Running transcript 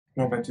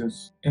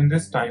Prometheus. In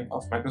this time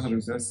of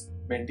microservices,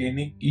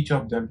 maintaining each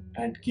of them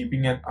and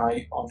keeping an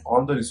eye on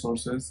all the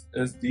resources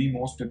is the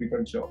most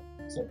difficult job.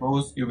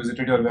 Suppose you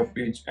visited your web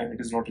page and it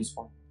is not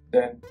responding.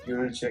 Then you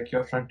will check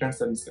your front-end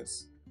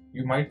services.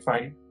 You might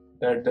find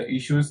that the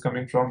issue is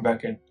coming from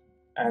backend,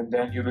 and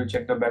then you will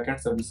check the backend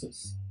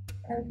services.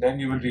 And then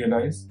you will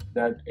realize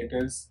that it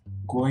is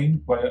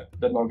going via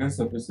the login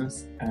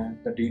services and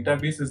the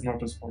database is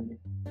not responding.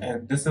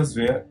 And this is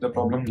where the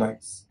problem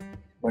lies.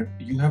 But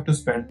you have to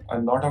spend a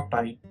lot of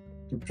time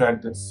to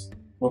track this.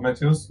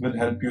 Prometheus will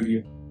help you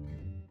here.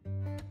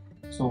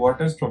 So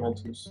what is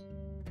Prometheus?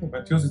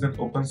 Prometheus is an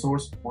open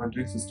source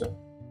monitoring system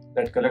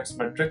that collects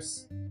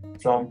metrics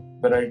from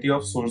a variety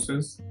of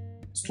sources,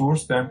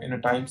 stores them in a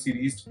time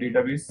series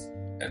database,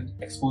 and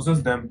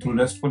exposes them through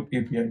RESTful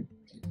API.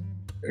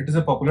 It is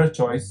a popular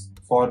choice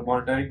for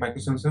monitoring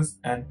microservices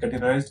and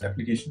containerized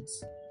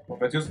applications.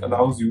 Prometheus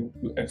allows you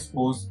to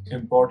expose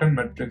important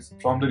metrics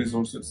from the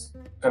resources,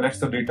 collects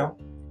the data,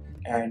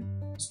 and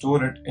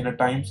store it in a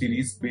time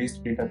series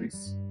based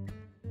database.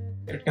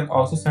 It can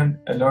also send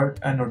alert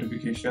and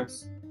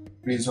notifications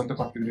based on the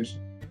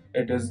configuration.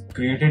 It is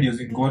created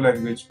using Go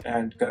language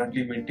and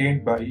currently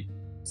maintained by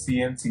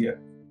CNCF.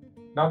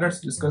 Now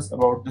let's discuss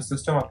about the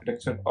system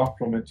architecture of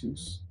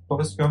Prometheus.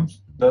 First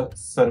comes the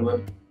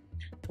server.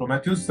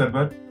 Prometheus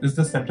server is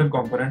the central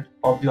component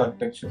of the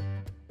architecture.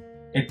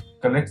 It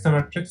collects the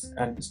metrics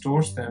and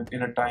stores them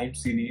in a time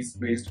series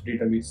based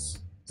database.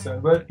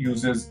 Server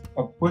uses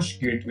a push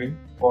gateway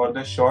for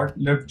the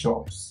short-lived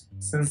jobs.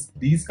 Since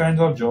these kinds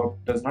of jobs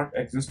does not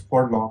exist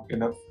for long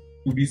enough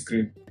to be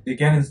scraped, they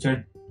can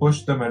instead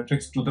push the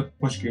metrics to the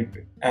push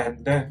gateway,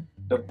 and then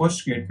the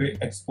push gateway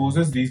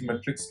exposes these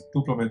metrics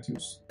to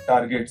Prometheus.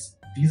 Targets.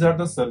 These are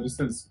the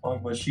services or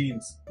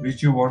machines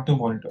which you want to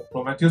monitor.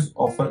 Prometheus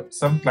offers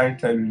some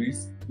client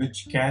libraries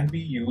which can be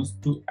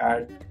used to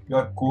add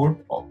your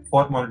code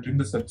for monitoring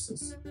the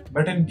services.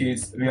 But in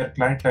case where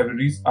client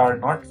libraries are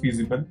not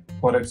feasible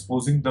for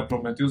exposing the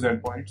Prometheus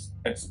endpoints,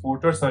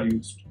 exporters are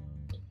used.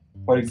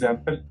 For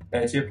example,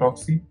 HA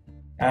proxy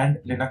and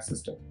Linux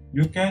system.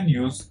 You can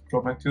use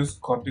Prometheus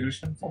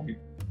configuration file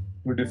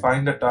to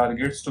define the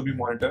targets to be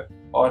monitored,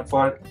 or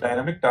for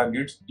dynamic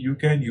targets, you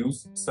can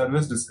use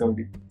service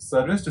discovery.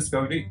 Service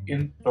discovery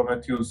in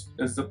Prometheus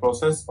is the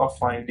process of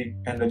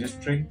finding and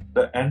registering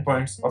the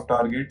endpoints of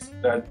targets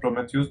that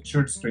Prometheus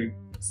should scrape.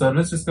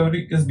 Service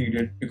discovery is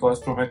needed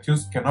because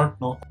Prometheus cannot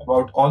know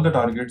about all the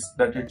targets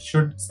that it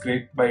should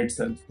scrape by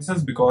itself. This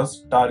is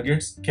because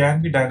targets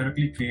can be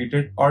dynamically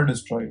created or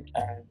destroyed,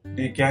 and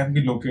they can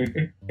be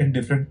located in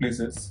different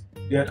places.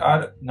 There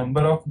are a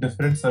number of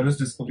different service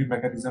discovery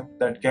mechanisms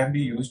that can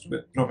be used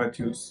with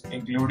Prometheus,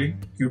 including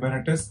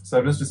Kubernetes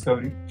service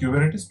discovery.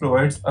 Kubernetes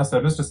provides a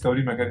service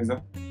discovery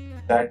mechanism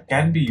that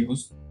can be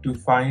used to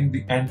find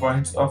the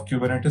endpoints of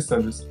Kubernetes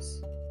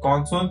services.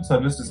 Console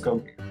service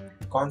discovery.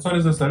 Console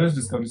is a service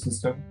discovery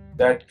system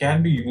that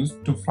can be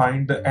used to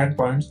find the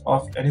endpoints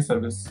of any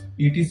service.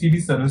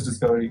 etcd service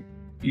discovery.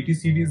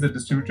 etcd is a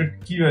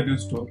distributed key value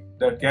store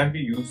that can be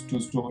used to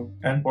store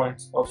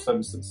endpoints of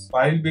services.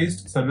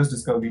 File-based service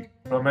discovery.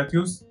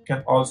 Prometheus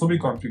can also be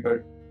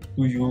configured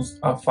to use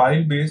a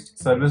file-based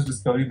service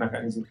discovery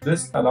mechanism.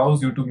 This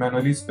allows you to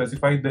manually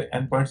specify the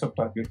endpoints of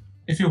target.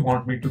 If you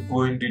want me to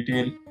go in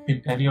detail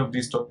in any of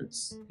these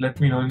topics,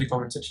 let me know in the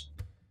comment section.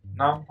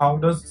 Now, how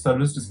does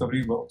service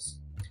discovery works?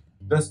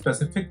 The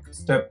specific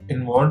step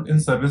involved in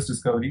service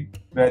discovery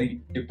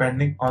vary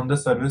depending on the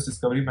service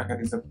discovery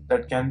mechanism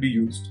that can be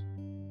used.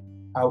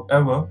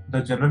 However, the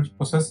general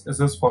process is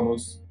as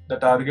follows. The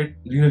target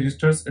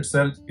re-registers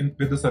itself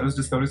with the service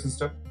discovery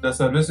system. The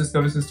service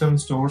discovery system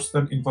stores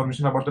the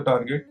information about the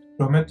target.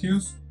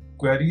 Prometheus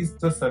queries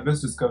the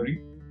service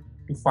discovery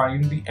to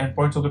find the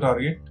endpoints of the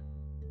target,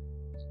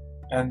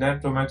 and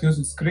then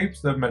Prometheus scrapes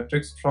the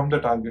metrics from the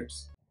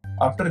targets.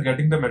 After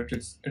getting the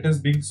metrics, it is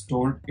being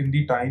stored in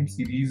the time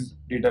series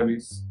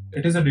database.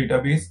 It is a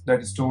database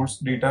that stores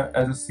data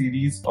as a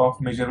series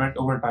of measurement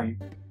over time.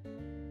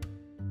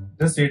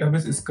 This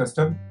database is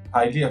custom,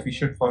 highly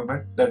efficient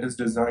format that is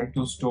designed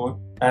to store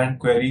and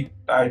query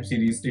time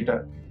series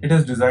data. It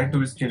is designed to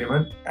be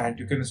scalable, and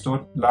you can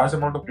store large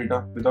amount of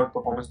data without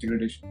performance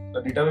degradation.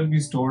 The data will be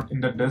stored in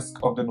the disk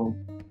of the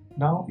node.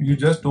 Now you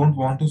just don't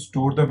want to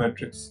store the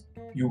metrics,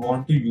 you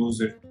want to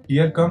use it.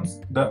 Here comes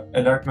the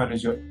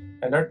Alertmanager.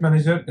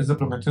 Alertmanager is a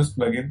Prometheus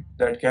plugin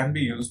that can be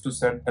used to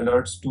send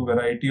alerts to a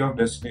variety of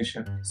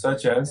destinations,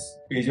 such as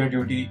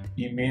PagerDuty,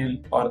 email,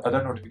 or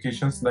other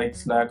notifications like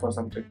Slack or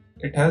something.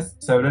 It has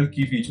several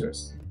key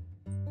features,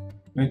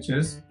 which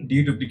is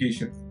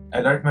deduplication.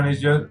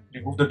 Alertmanager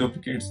removes the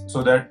duplicates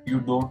so that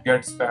you don't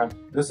get spam.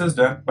 This is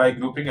done by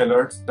grouping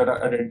alerts that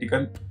are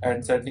identical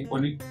and sending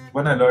only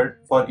one alert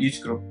for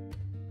each group.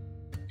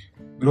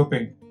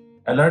 Grouping.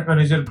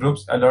 Alertmanager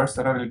groups alerts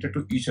that are related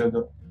to each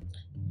other.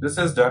 This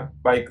is done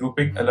by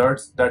grouping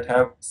alerts that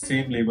have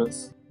same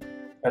labels.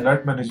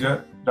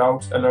 Alertmanager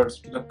routes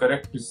alerts to the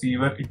correct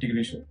receiver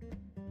integration.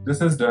 This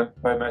is done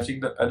by matching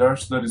the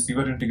alerts to the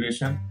receiver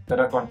integration that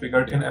are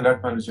configured in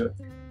Alertmanager.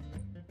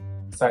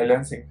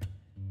 Silencing.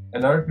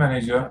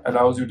 Alertmanager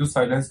allows you to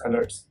silence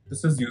alerts.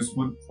 This is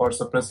useful for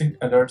suppressing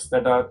alerts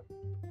that are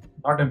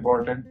not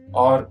important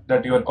or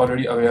that you are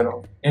already aware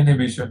of.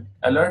 Inhibition.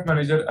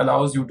 Alertmanager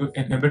allows you to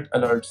inhibit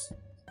alerts.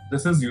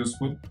 This is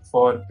useful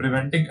for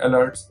preventing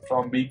alerts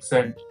from being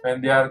sent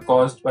when they are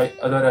caused by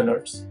other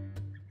alerts.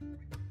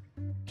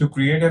 To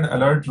create an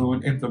alert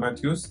rule in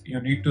Prometheus,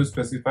 you need to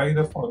specify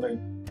the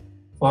following.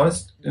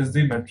 First is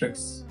the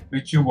metrics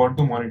which you want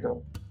to monitor.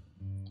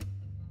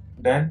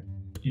 Then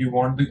you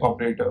want the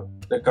operator,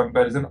 the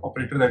comparison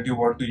operator that you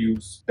want to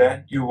use.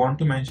 Then you want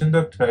to mention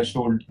the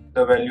threshold,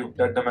 the value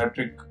that the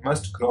metric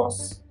must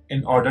cross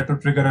in order to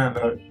trigger an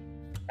alert.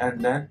 And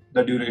then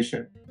the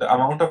duration, the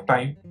amount of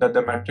time that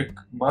the metric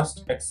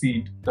must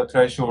exceed the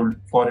threshold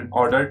for in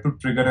order to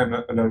trigger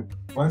an alert.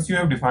 Once you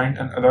have defined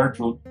an alert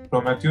rule,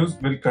 Prometheus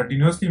will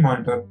continuously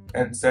monitor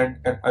and send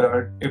an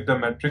alert if the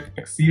metric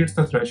exceeds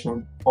the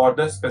threshold for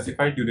the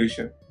specified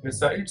duration.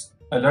 Besides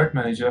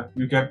Alertmanager,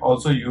 you can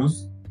also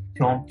use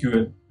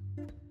PromQL,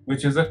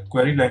 which is a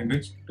query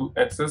language to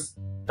access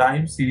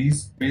time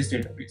series based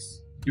database.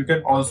 You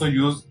can also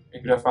use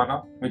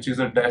Grafana, which is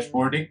a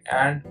dashboarding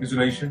and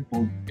visualization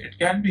tool. It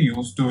can be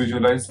used to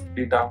visualize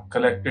data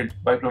collected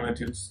by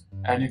Prometheus,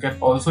 and you can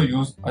also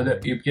use other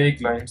API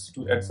clients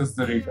to access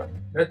the data.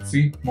 Let's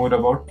see more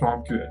about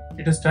PromQL.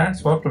 It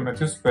stands for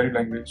Prometheus Query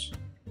Language.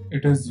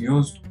 It is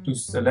used to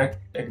select,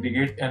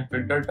 aggregate, and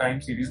filter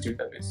time series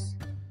database.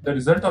 The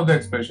result of the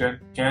expression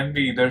can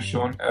be either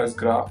shown as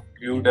graph,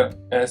 viewed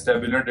as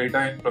tabular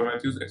data in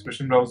Prometheus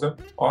expression browser,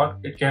 or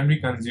it can be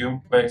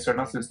consumed by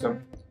external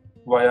system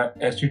via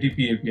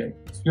HTTP API.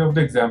 Few of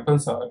the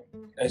examples are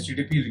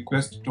HTTP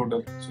request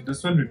total. So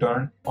this will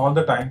return all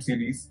the time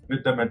series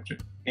with the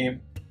metric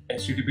name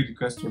HTTP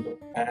request total,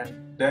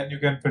 and then you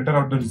can filter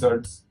out the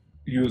results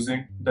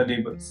using the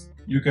labels.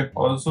 You can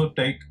also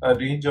take a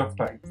range of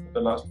time for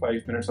the last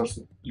 5 minutes or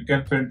so. You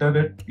can filter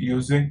it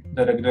using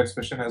the regular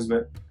expression as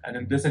well, and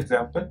in this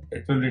example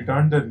it will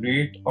return the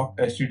rate of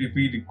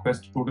HTTP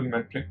request total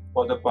metric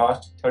for the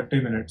past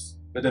 30 minutes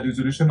with a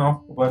resolution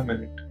of 1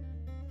 minute.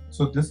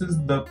 So this is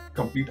the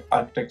complete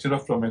architecture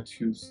of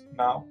Prometheus.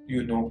 Now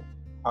you know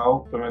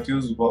how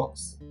Prometheus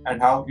works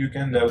and how you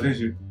can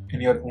leverage it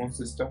in your own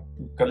system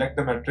to collect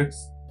the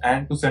metrics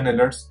and to send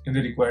alerts in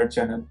the required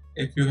channel.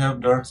 If you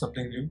have learned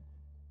something new,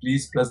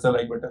 please press the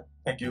like button.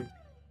 Thank you.